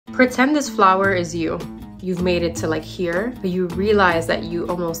Pretend this flower is you. You've made it to like here, but you realize that you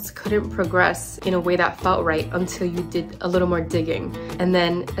almost couldn't progress in a way that felt right until you did a little more digging. And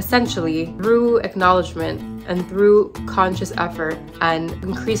then essentially through acknowledgement and through conscious effort and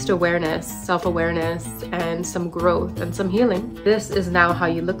increased awareness, self-awareness, and some growth and some healing, this is now how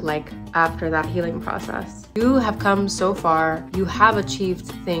you look like after that healing process. You have come so far, you have achieved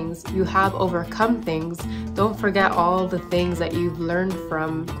things, you have overcome things. Don't forget all the things that you've learned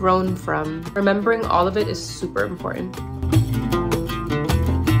from, grown from. Remembering all of it is super important.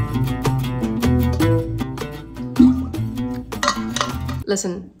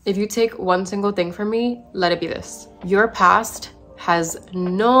 Listen, if you take one single thing from me, let it be this. Your past has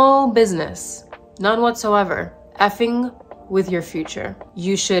no business, none whatsoever, effing with your future.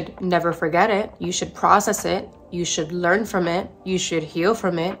 You should never forget it. You should process it. You should learn from it. You should heal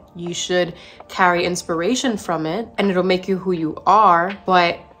from it. You should carry inspiration from it, and it'll make you who you are.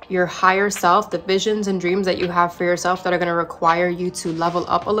 But your higher self, the visions and dreams that you have for yourself that are going to require you to level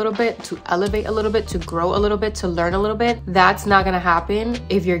up a little bit, to elevate a little bit, to grow a little bit, to learn a little bit, that's not going to happen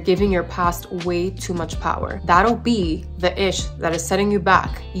if you're giving your past way too much power. That'll be the ish that is setting you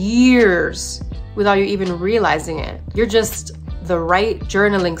back years without you even realizing it. You're just the right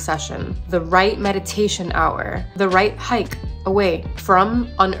journaling session, the right meditation hour, the right hike away from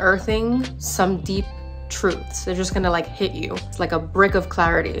unearthing some deep truths. They're just gonna like hit you. It's like a brick of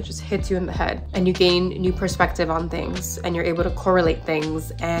clarity. It just hits you in the head and you gain new perspective on things, and you're able to correlate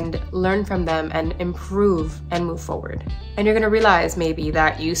things and learn from them and improve and move forward. And you're gonna realize maybe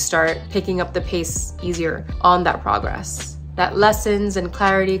that you start picking up the pace easier on that progress. That lessons and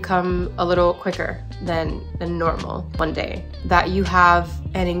clarity come a little quicker than normal one day. That you have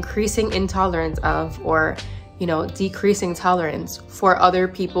an increasing intolerance of, or decreasing tolerance for other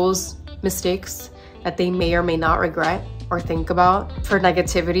people's mistakes that they may or may not regret or think about, for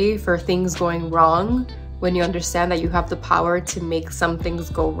negativity, for things going wrong, when you understand that you have the power to make some things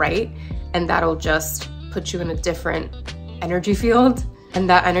go right, and that'll just put you in a different energy field. And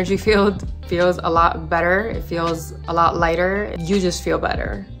that energy field feels a lot better. It feels a lot lighter. You just feel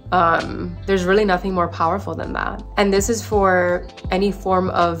better. There's really nothing more powerful than that. And this is for any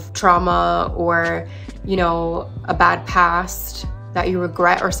form of trauma or, a bad past that you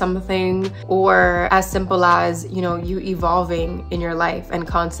regret or something, or as simple as, you evolving in your life and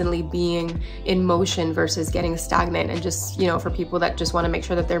constantly being in motion versus getting stagnant, and just, for people that just want to make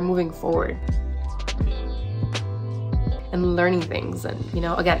sure that they're moving forward and learning things and,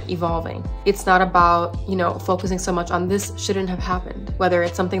 again, evolving. It's not about, focusing so much on this shouldn't have happened, whether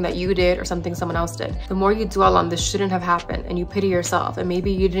it's something that you did or something someone else did. The more you dwell on this shouldn't have happened and you pity yourself, and maybe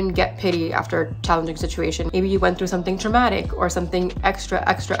you didn't get pity after a challenging situation. Maybe you went through something traumatic or something extra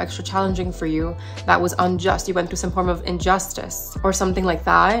challenging for you that was unjust. You went through some form of injustice or something like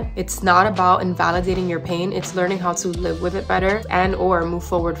that. It's not about invalidating your pain. It's learning how to live with it better and or move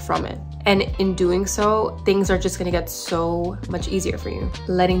forward from it. And in doing so, things are just gonna get so much easier for you.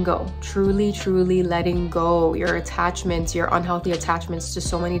 Letting go, truly letting go your attachments, your unhealthy attachments to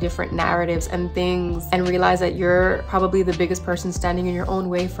so many different narratives and things, and realize that you're probably the biggest person standing in your own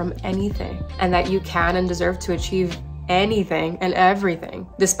way from anything, and that you can and deserve to achieve anything and everything,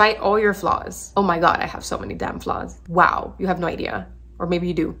 despite all your flaws. Oh my God, I have so many damn flaws. Wow, you have no idea. Or maybe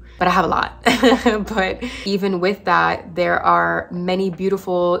you do, but I have a lot. But even with that, there are many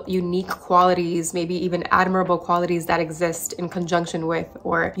beautiful, unique qualities, maybe even admirable qualities that exist in conjunction with,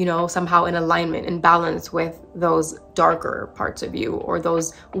 or, somehow in alignment and balance with those darker parts of you, or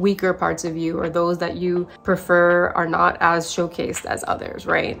those weaker parts of you, or those that you prefer are not as showcased as others,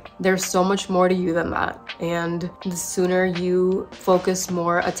 right? There's so much more to you than that. And the sooner you focus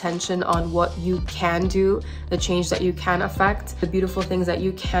more attention on what you can do, the change that you can affect, the beautiful things that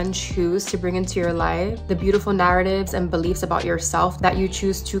you can choose to bring into your life, the beautiful narratives and beliefs about yourself that you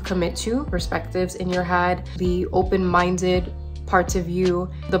choose to commit to, perspectives in your head, the open-minded parts of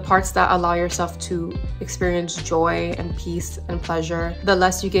you, the parts that allow yourself to experience joy and peace and pleasure, the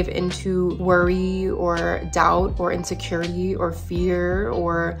less you give into worry or doubt or insecurity or fear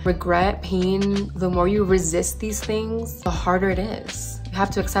or regret, pain, the more you resist these things, the harder it is. You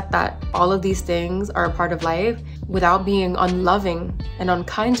have to accept that all of these things are a part of life without being unloving and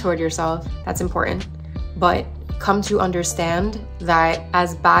unkind toward yourself. That's important. But come to understand that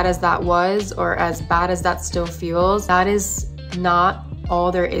as bad as that was, or as bad as that still feels, that is not all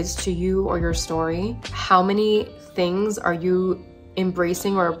there is to you or your story. How many things are you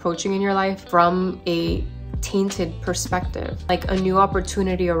embracing or approaching in your life from a tainted perspective? Like a new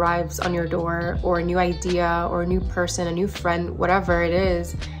opportunity arrives on your door, or a new idea, or a new person, a new friend, whatever it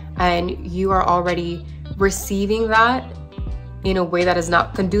is, and you are already receiving that in a way that is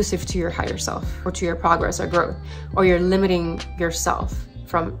not conducive to your higher self or to your progress or growth, or you're limiting yourself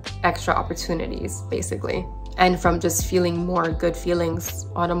from extra opportunities, basically, and from just feeling more good feelings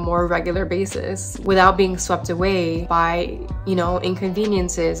on a more regular basis without being swept away by, you know,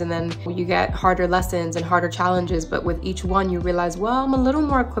 inconveniences. And then you get harder lessons and harder challenges, but with each one you realize, well, I'm a little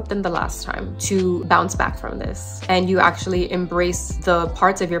more equipped than the last time to bounce back from this. And you actually embrace the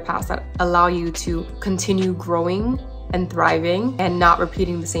parts of your past that allow you to continue growing and thriving and not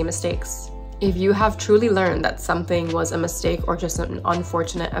repeating the same mistakes. If you have truly learned that something was a mistake or just an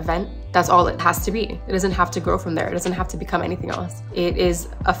unfortunate event, that's all it has to be. It doesn't have to grow from there. It doesn't have to become anything else. It is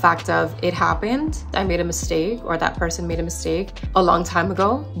a fact of, it happened, I made a mistake, or that person made a mistake a long time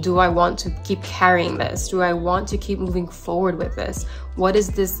ago. Do I want to keep carrying this? Do I want to keep moving forward with this? What is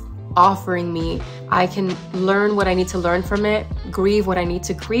this offering me? I can learn what I need to learn from it, grieve what I need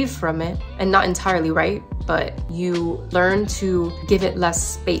to grieve from it, and not entirely, right? But you learn to give it less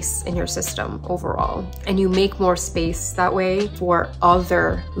space in your system overall. And you make more space that way for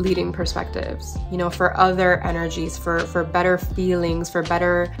other leading perspectives, you know, for other energies, for better feelings, for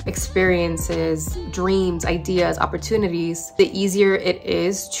better experiences, dreams, ideas, opportunities. The easier it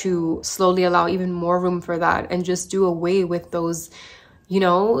is to slowly allow even more room for that and just do away with those, you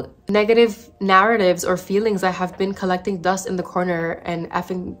know, negative narratives or feelings that have been collecting dust in the corner and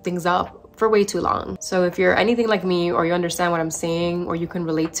effing things up for way too long. So if you're anything like me, or you understand what I'm saying, or you can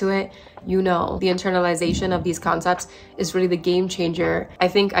relate to it, you know the internalization of these concepts is really the game changer. I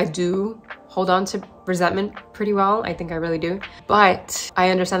think I do hold on to resentment pretty well. I think I really do. But I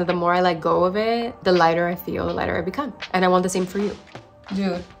understand that the more I let go of it, the lighter I feel, the lighter I become. And I want the same for you.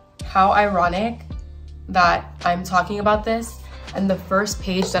 Dude, how ironic that I'm talking about this, and the first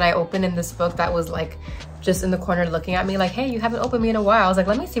page that I opened in this book that was like just in the corner looking at me like, hey, you haven't opened me in a while. I was like,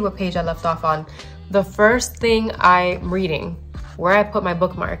 let me see what page I left off on. The first thing I'm reading, where I put my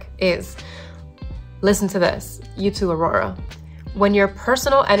bookmark, is, listen to this, you too, Aurora. When your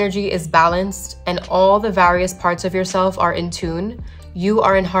personal energy is balanced and all the various parts of yourself are in tune, you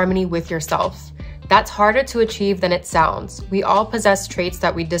are in harmony with yourself. That's harder to achieve than it sounds. We all possess traits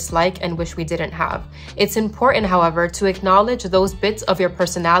that we dislike and wish we didn't have. It's important, however, to acknowledge those bits of your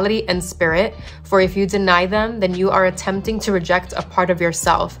personality and spirit, for if you deny them, then you are attempting to reject a part of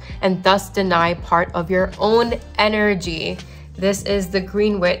yourself and thus deny part of your own energy. This is The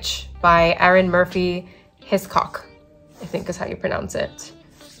Green Witch by Erin Murphy Hiscock, I think is how you pronounce it.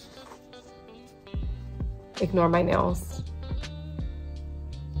 Ignore my nails.